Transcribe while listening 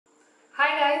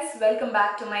Hi guys, welcome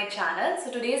back to my channel. So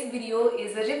today's video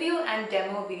is a review and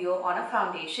demo video on a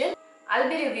foundation. I'll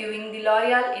be reviewing the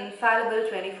L'Oreal Infallible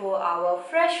 24-Hour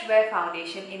Fresh Wear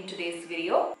Foundation in today's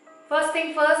video. First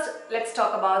thing first, let's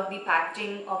talk about the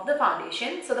packaging of the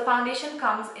foundation. So the foundation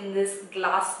comes in this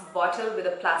glass bottle with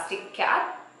a plastic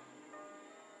cap.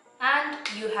 And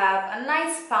you have a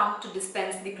nice pump to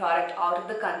dispense the product out of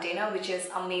the container, which is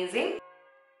amazing.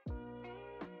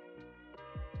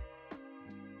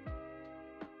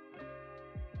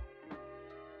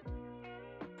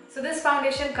 So this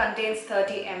foundation contains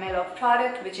 30 ml of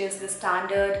product, which is the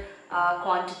standard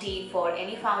quantity for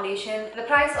any foundation. The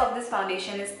price of this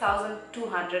foundation is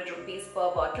 1200 rupees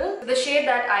per bottle. The shade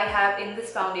that I have in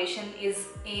this foundation is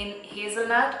in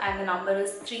Hazelnut and the number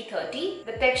is 330.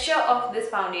 The texture of this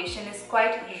foundation is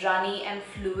quite runny and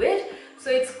fluid. So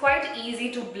it's quite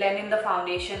easy to blend in the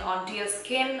foundation onto your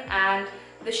skin, and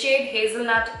the shade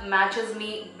Hazelnut matches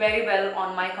me very well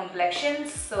on my complexion,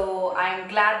 so I'm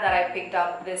glad that I picked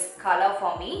up this color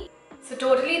for me. So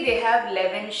totally they have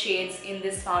 11 shades in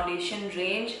this foundation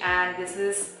range, and this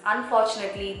is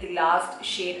unfortunately the last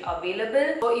shade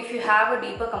available. So if you have a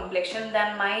deeper complexion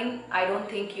than mine, I don't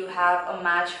think you have a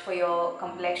match for your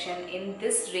complexion in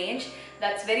this range.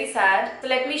 That's very sad. So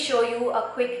let me show you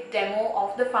a quick demo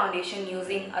of the foundation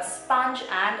using a sponge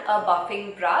and a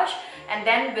buffing brush, and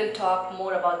then we'll talk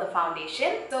more about the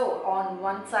foundation. So on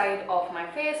one side of my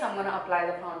face, I'm going to apply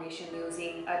the foundation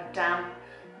using a damp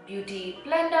beauty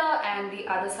blender, and the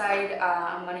other side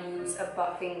I'm going to use a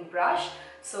buffing brush.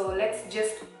 So let's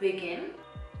just begin.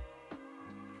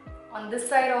 On this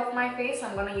side of my face,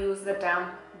 I'm going to use the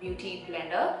damp beauty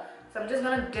blender. So I'm just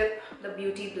going to dip the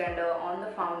beauty blender on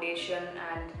the foundation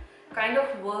and kind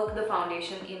of work the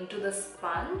foundation into the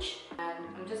sponge, and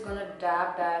I'm just going to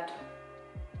dab that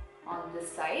on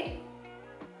this side.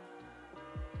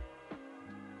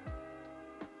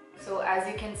 So as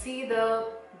you can see, the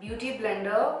beauty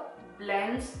blender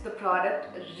blends the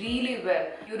product really well.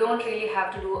 You don't really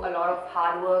have to do a lot of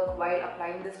hard work while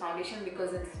applying this foundation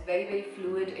because it's very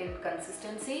fluid in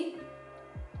consistency.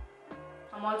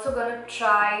 I'm also going to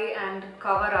try and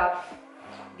cover up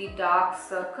the dark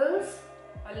circles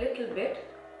a little bit.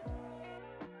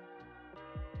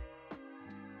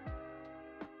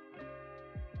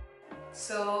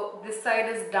 So this side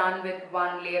is done with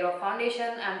one layer of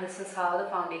foundation, and this is how the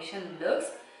foundation looks.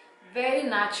 Very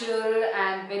natural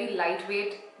and very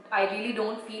lightweight. I really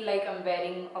don't feel like I'm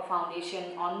wearing a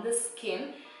foundation on the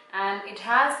skin, and it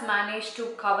has managed to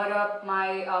cover up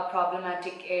my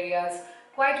problematic areas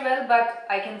quite well, but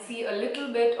I can see a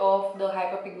little bit of the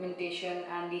hyperpigmentation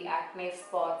and the acne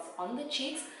spots on the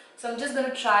cheeks. So I'm just going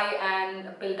to try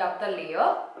and build up the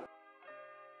layer.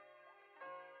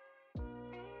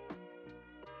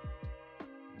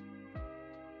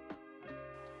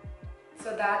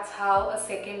 So that's how a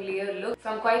second layer looks.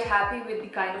 So I'm quite happy with the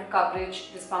kind of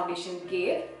coverage this foundation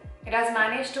gave. It has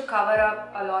managed to cover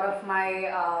up a lot of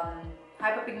my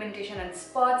hyperpigmentation and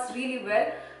spots really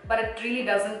well, but it really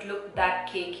doesn't look that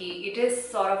cakey. It is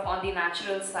sort of on the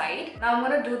natural side. Now I'm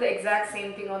going to do the exact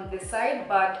same thing on this side,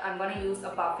 but I'm going to use a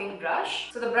buffing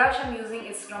brush. So the brush I'm using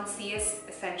is from CS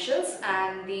Essentials,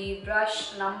 and the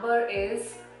brush number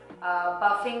is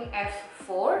Buffing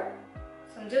F4.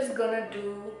 So I'm just gonna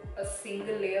do a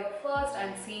single layer first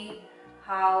and see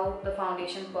how the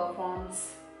foundation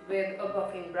performs with a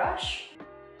buffing brush.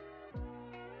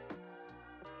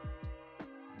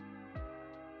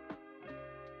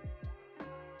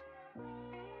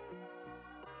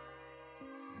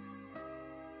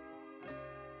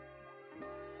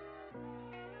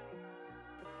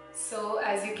 So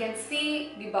as you can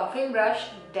see, the buffing brush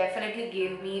definitely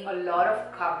gave me a lot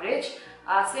of coverage.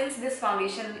 Since this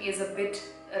foundation is a bit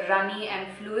runny and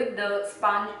fluid, the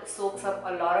sponge soaks up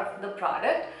a lot of the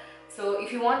product. So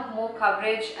if you want more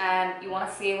coverage and you want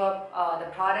to save up the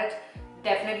product,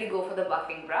 definitely go for the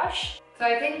buffing brush. So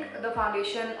I think the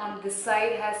foundation on this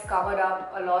side has covered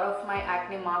up a lot of my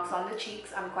acne marks on the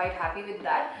cheeks. I'm quite happy with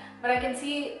that. But I can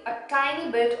see a tiny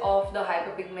bit of the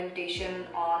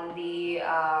hyperpigmentation on the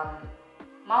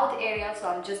mouth area. So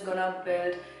I'm just gonna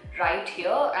build right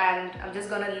here, and I'm just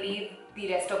gonna leave the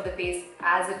rest of the face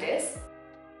as it is.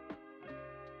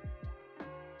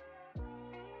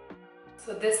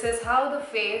 So this is how the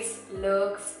face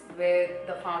looks with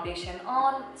the foundation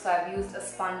on. So I've used a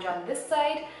sponge on this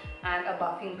side and a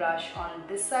buffing brush on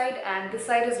this side, and this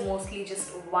side is mostly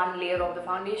just one layer of the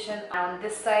foundation. On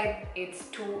this side it's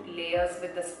two layers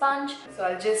with the sponge. So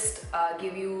I'll just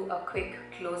give you a quick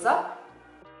close-up.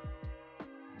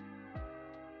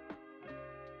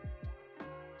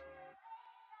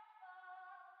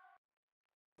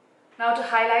 Now to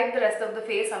highlight the rest of the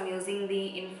face, I'm using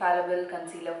the Infallible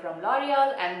Concealer from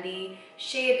L'Oreal and the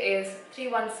shade is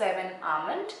 317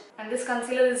 Almond. And this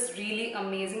concealer is really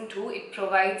amazing too. It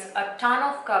provides a ton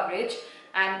of coverage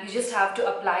and you just have to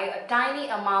apply a tiny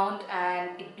amount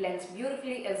and it blends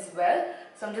beautifully as well.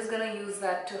 So I'm just going to use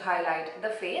that to highlight the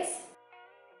face.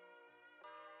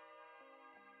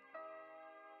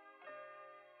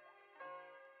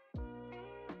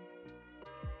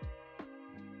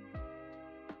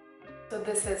 So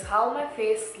this is how my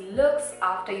face looks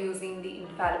after using the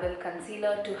Infallible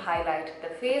Concealer to highlight the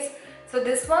face. So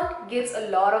this one gives a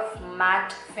lot of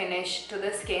matte finish to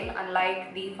the skin,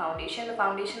 unlike the foundation. The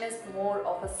foundation is more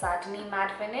of a satiny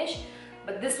matte finish,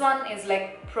 but this one is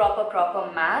like proper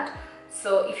matte.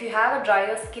 So if you have a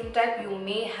drier skin type, you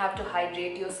may have to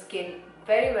hydrate your skin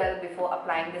very well before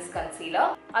applying this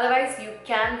concealer. Otherwise, you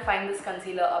can find this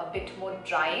concealer a bit more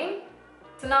drying.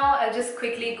 So now I'll just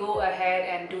quickly go ahead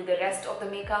and do the rest of the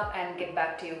makeup and get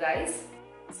back to you guys.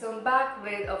 So I'm back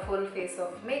with a full face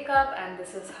of makeup and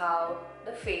this is how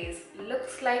the face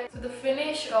looks like. So the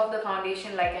finish of the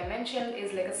foundation, like I mentioned,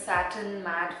 is like a satin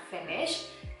matte finish.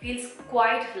 Feels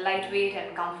quite lightweight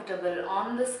and comfortable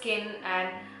on the skin, and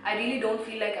I really don't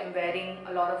feel like I'm wearing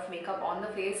a lot of makeup on the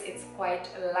face. It's quite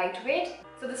lightweight.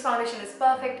 So this foundation is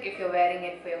perfect if you're wearing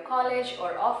it for your college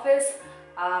or office.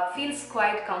 Feels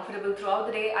quite comfortable throughout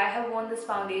the day. I have worn this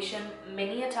foundation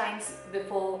many a times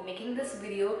before making this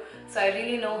video, so I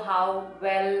really know how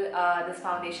well this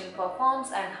foundation performs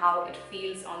and how it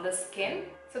feels on the skin.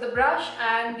 So the brush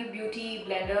and the beauty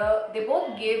blender, they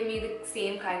both gave me the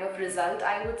same kind of result.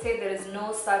 I would say there is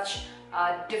no such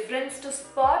difference to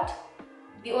spot.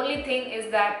 The only thing is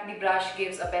that the brush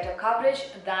gives a better coverage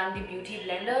than the beauty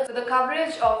blender. So the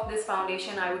coverage of this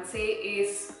foundation, I would say,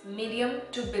 is medium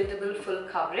to buildable full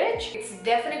coverage. It's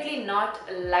definitely not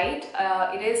light.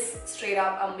 It is straight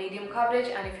up a medium coverage,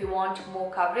 and if you want more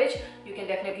coverage, you can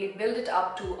definitely build it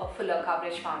up to a fuller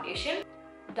coverage foundation.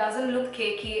 Doesn't look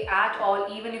cakey at all.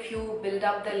 Even if you build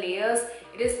up the layers,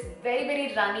 it is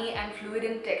very runny and fluid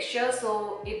in texture,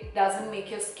 so it doesn't make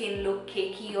your skin look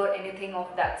cakey or anything of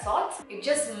that sort. It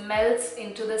just melts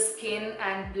into the skin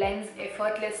and blends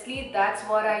effortlessly. That's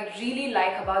what I really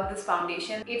like about this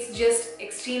foundation. It's just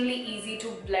extremely easy to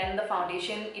blend the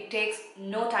foundation. It takes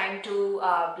no time to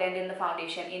blend in the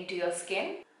foundation into your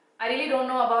skin. I really don't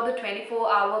know about the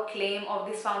 24-hour claim of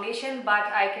this foundation, but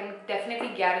I can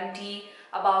definitely guarantee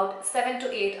about 7 to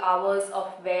 8 hours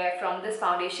of wear from this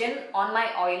foundation on my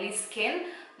oily skin.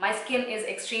 My skin is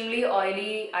extremely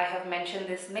oily. I have mentioned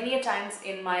this many a times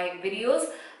in my videos,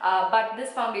 but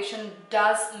this foundation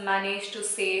does manage to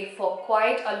stay for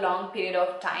quite a long period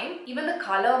of time. Even the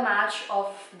color match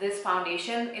of this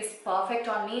foundation is perfect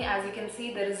on me. As you can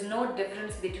see, there is no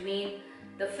difference between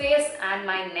the face and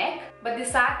my neck. But the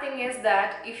sad thing is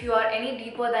that if you are any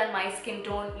deeper than my skin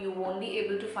tone, you won't be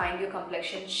able to find your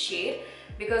complexion shade,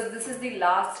 because this is the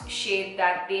last shade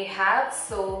that they have.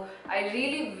 So I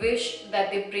really wish that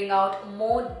they bring out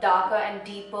more darker and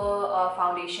deeper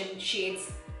foundation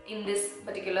shades in this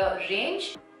particular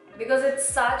range, because it's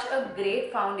such a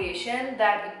great foundation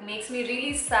that it makes me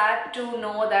really sad to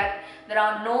know that there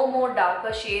are no more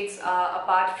darker shades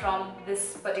apart from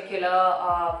this particular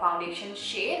foundation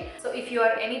shade. So if you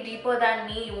are any deeper than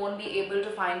me, you won't be able to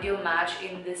find your match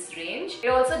in this range. It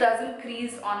also doesn't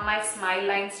crease on my smile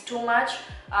lines too much.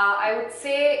 I would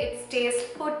say it stays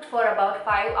put for about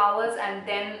 5 hours and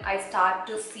then I start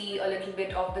to see a little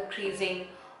bit of the creasing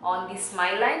on the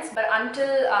smile lines, but until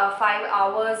 5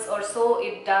 hours or so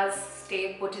it does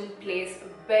stay put in place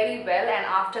very well, and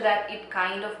after that it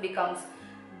kind of becomes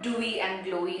dewy and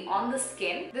glowy on the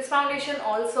skin. This foundation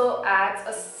also adds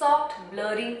a soft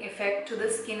blurring effect to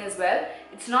the skin as well.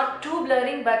 It's not too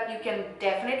blurring, but you can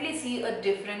definitely see a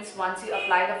difference once you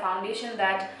apply the foundation,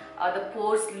 that the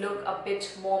pores look a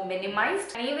bit more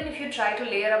minimized. And even if you try to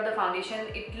layer up the foundation,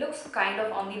 it looks kind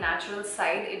of on the natural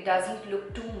side. It doesn't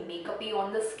look too makeup-y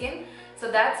on the skin.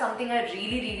 So that's something I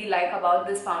really like about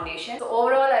this foundation. So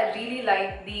overall, I really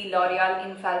like the L'Oreal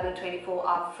Infallible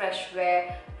 24-Hour Fresh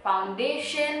Wear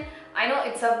foundation. I know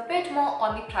it's a bit more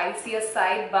on the pricier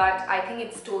side, but I think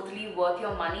it's totally worth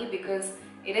your money because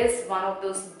it is one of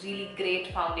those really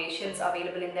great foundations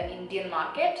available in the Indian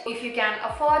market. If you can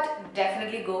afford,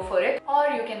 definitely go for it, or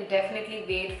you can definitely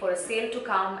wait for a sale to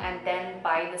come and then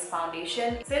buy this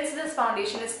foundation. Since this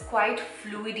foundation is quite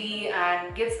fluidy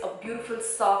and gives a beautiful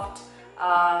soft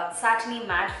satiny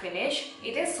matte finish,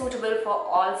 it is suitable for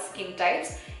all skin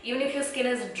types. Even if your skin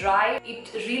is dry,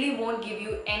 it really won't give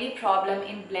you any problem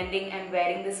in blending and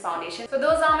wearing this foundation. So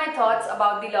those are my thoughts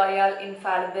about the L'Oreal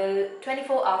Infallible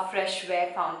 24-Hour Fresh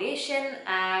Wear foundation,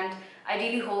 and I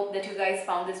really hope that you guys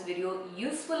found this video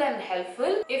useful and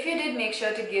helpful. If you did, make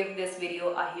sure to give this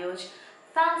video a huge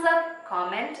thumbs up,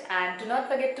 comment, and do not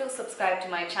forget to subscribe to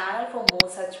my channel for more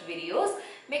such videos.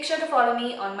 Make sure to follow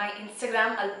me on my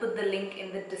Instagram. I'll put the link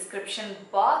in the description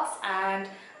box. And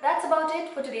that's about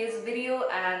it for today's video,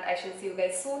 and I shall see you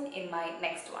guys soon in my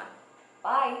next one.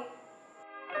 Bye!